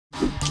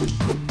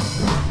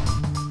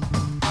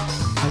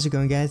How's it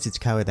going, guys? It's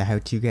Kyle with the How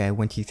To Guy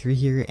 123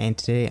 here, and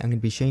today I'm going to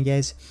be showing you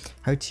guys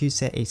how to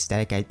set a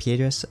static IP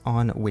address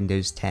on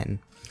Windows 10.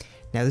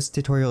 Now, this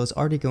tutorial is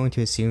already going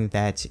to assume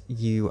that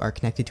you are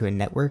connected to a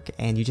network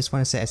and you just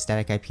want to set a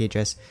static IP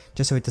address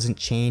just so it doesn't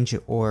change,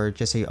 or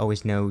just so you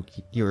always know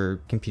your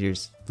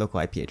computer's local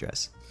IP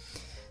address.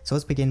 So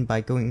let's begin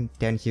by going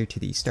down here to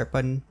the start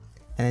button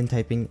and then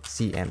typing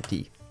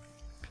CMD.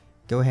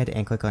 Go ahead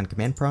and click on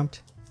command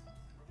prompt.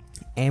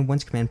 And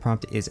once command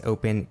prompt is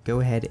open, go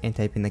ahead and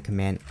type in the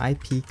command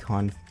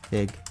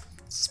ipconfig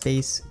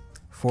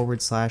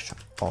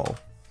 /all.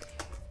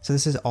 So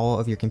this is all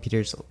of your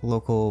computer's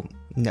local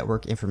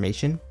network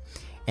information,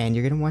 and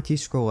you're going to want to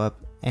scroll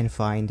up and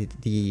find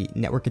the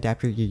network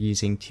adapter you're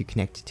using to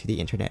connect to the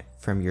internet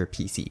from your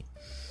PC.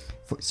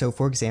 So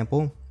for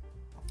example,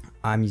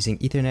 I'm using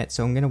Ethernet,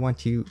 so I'm going to want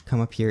to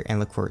come up here and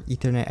look for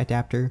Ethernet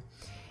adapter.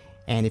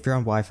 And if you're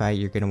on Wi-Fi,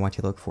 you're going to want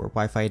to look for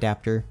Wi-Fi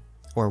adapter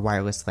or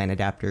wireless LAN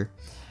adapter.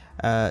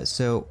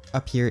 So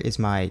up here is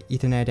my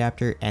Ethernet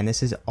adapter, and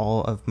this is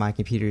all of my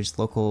computer's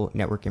local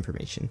network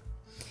information.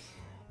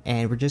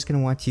 And we're just going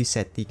to want to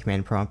set the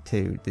command prompt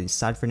to the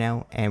side for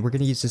now, and we're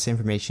going to use this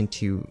information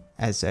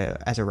as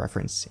a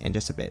reference in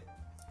just a bit.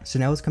 So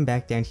now let's come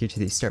back down here to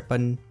the start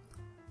button,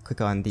 click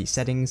on the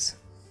settings,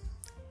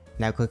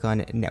 now click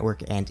on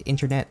network and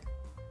internet,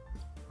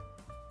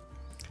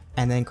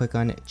 and then click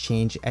on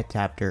change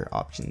adapter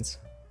options.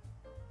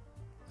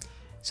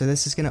 So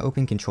this is going to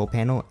open control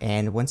panel,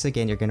 and once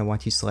again you're going to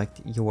want to select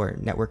your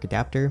network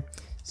adapter.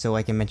 So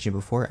like I mentioned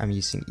before, I'm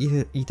using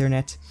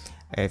Ethernet.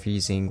 If you're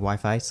using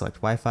Wi-Fi, select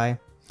Wi-Fi.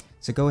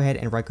 So go ahead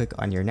and right click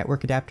on your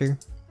network adapter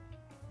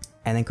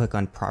and then click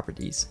on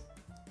properties.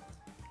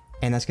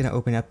 And that's going to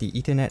open up the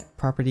Ethernet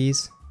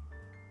properties,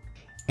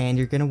 and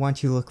you're going to want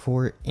to look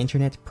for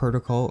Internet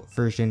Protocol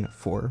version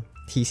 4,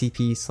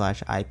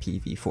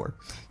 TCP/IPv4.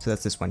 So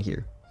that's this one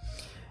here.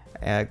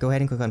 Go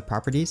ahead and click on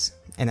properties,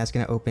 and that's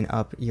going to open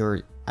up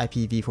your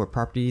IPv4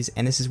 properties,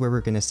 and this is where we're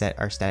going to set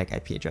our static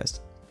IP address.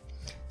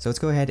 So let's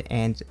go ahead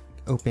and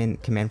open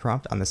command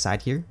prompt on the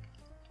side here,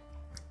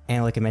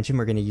 and like I mentioned,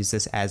 we're going to use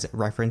this as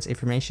reference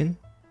information.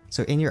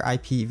 So in your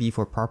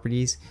IPv4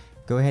 properties,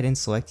 go ahead and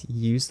select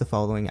use the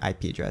following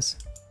IP address.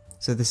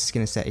 So this is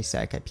going to set a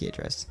static IP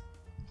address.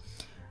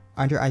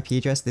 Under IP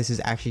address, this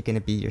is actually going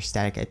to be your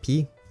static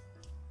IP.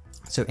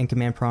 So in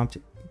command prompt,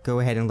 go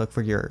ahead and look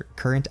for your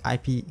current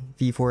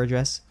IPv4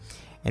 address,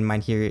 and mine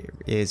here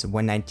is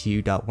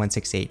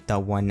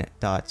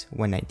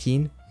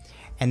 192.168.1.119,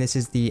 and this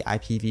is the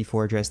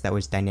IPv4 address that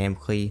was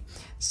dynamically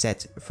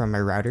set from my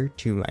router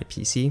to my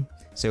PC.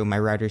 So my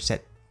router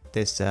set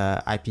this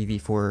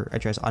IPv4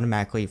 address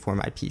automatically for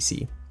my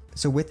PC.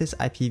 So with this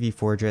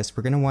IPv4 address,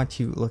 we're going to want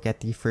to look at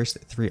the first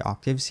 3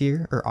 octaves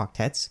here, or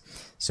octets.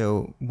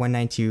 So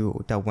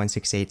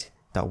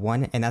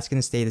 192.168.1, and that's going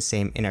to stay the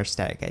same in our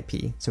static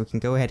IP. So we can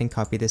go ahead and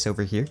copy this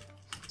over here.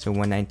 So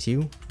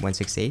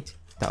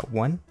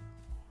 192.168.1.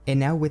 And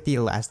now with the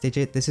last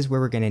digit, this is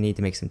where we're going to need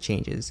to make some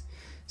changes.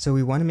 So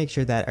we want to make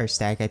sure that our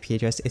static IP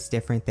address is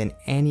different than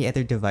any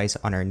other device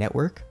on our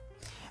network.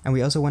 And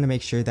we also want to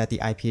make sure that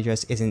the IP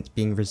address isn't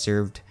being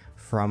reserved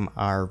from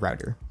our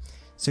router.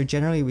 So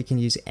generally we can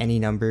use any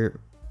number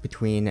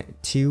between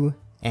 2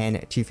 and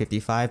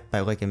 255,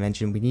 but like I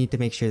mentioned, we need to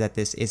make sure that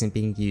this isn't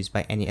being used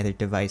by any other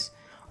device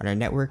on our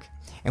network.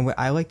 And what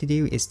I like to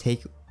do is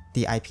take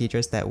the IP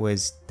address that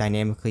was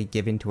dynamically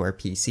given to our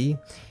PC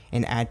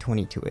and add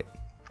 20 to it.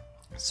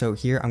 So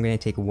here I'm going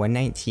to take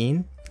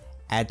 119,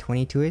 add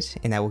 20 to it,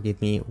 and that will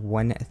give me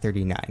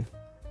 139.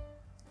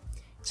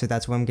 So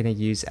that's what I'm going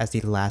to use as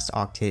the last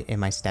octet in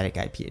my static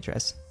IP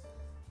address.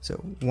 So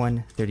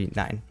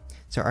 139.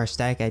 So our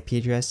static IP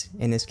address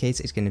in this case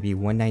is going to be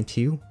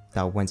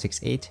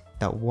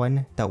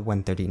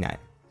 192.168.1.139.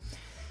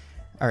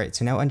 Alright,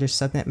 so now under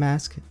subnet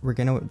mask, we're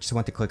going to just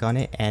want to click on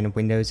it, and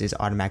Windows is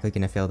automatically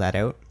going to fill that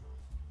out.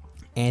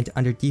 And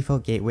under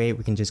default gateway,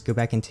 we can just go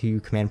back into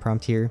command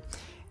prompt here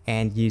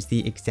and use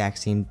the exact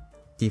same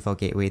default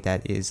gateway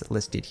that is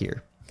listed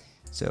here.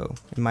 So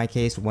in my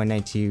case,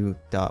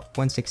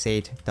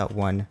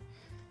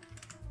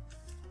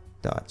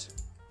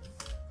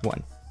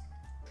 192.168.1.1.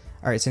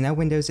 Alright, so now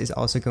Windows is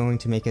also going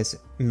to make us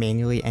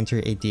manually enter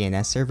a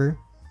DNS server.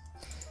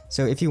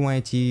 So if you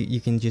wanted to,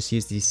 you can just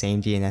use the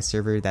same DNS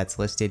server that's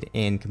listed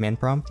in command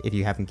prompt if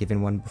you haven't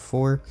given one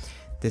before.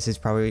 This is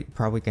probably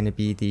going to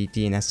be the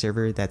DNS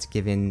server that's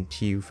given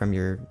to you from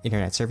your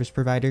internet service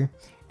provider,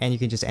 and you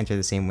can just enter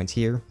the same ones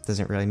here,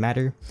 doesn't really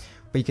matter.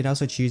 But you can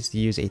also choose to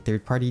use a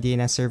third-party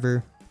DNS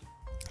server,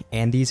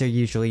 and these are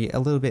usually a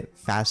little bit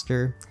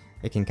faster.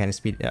 It can kind of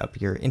speed up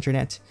your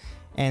internet,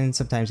 and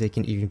sometimes they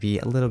can even be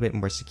a little bit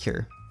more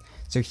secure.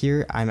 So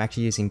here I'm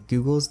actually using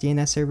Google's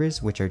DNS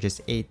servers, which are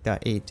just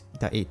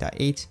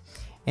 8.8.8.8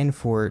 and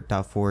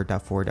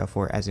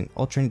 4.4.4.4 as an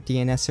alternate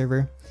DNS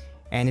server.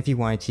 And if you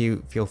wanted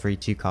to, feel free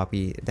to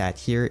copy that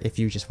here if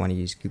you just want to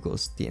use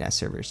Google's DNS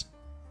servers.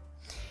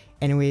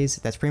 Anyways,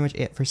 that's pretty much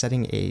it for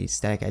setting a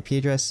static IP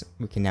address.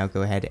 We can now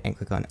go ahead and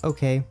click on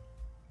OK.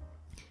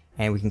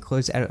 and we can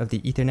close out of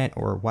the Ethernet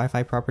or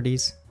Wi-Fi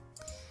properties.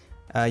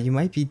 You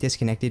might be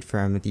disconnected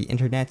from the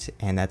internet,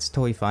 and that's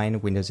totally fine.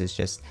 Windows is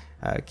just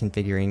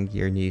configuring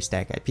your new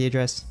static IP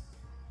address.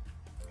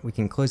 We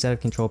can close out of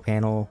control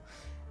panel,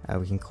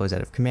 we can close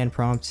out of command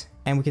prompt,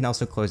 and we can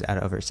also close out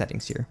of our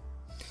settings here.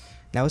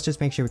 Now let's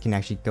just make sure we can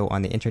actually go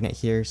on the internet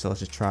here. So let's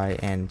just try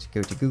and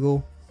go to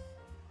Google.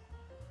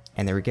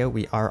 And there we go,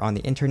 we are on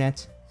the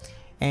internet.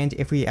 And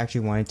if we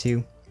actually wanted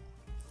to,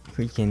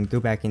 we can go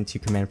back into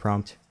command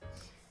prompt,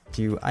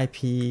 do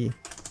IP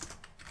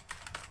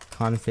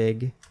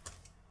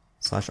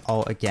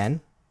config/all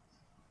again.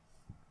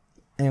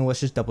 And let's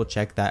just double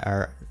check that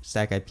our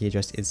static IP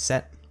address is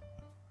set.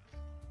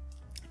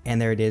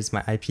 And there it is,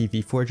 my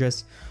IPv4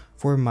 address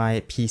for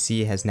my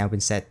PC has now been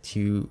set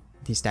to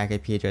the static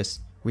IP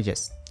address we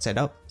just set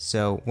up,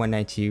 so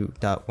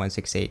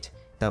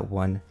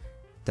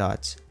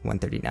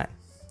 192.168.1.139.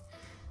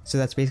 So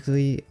that's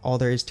basically all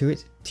there is to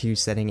it, to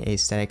setting a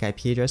static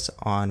IP address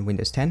on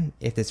Windows 10.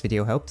 If this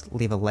video helped,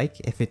 leave a like.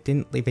 If it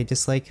didn't, leave a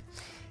dislike.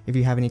 If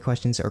you have any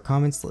questions or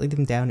comments, leave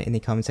them down in the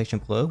comment section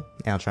below,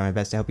 and I'll try my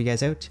best to help you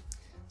guys out.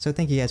 So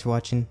thank you guys for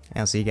watching,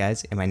 and I'll see you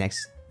guys in my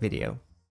next video.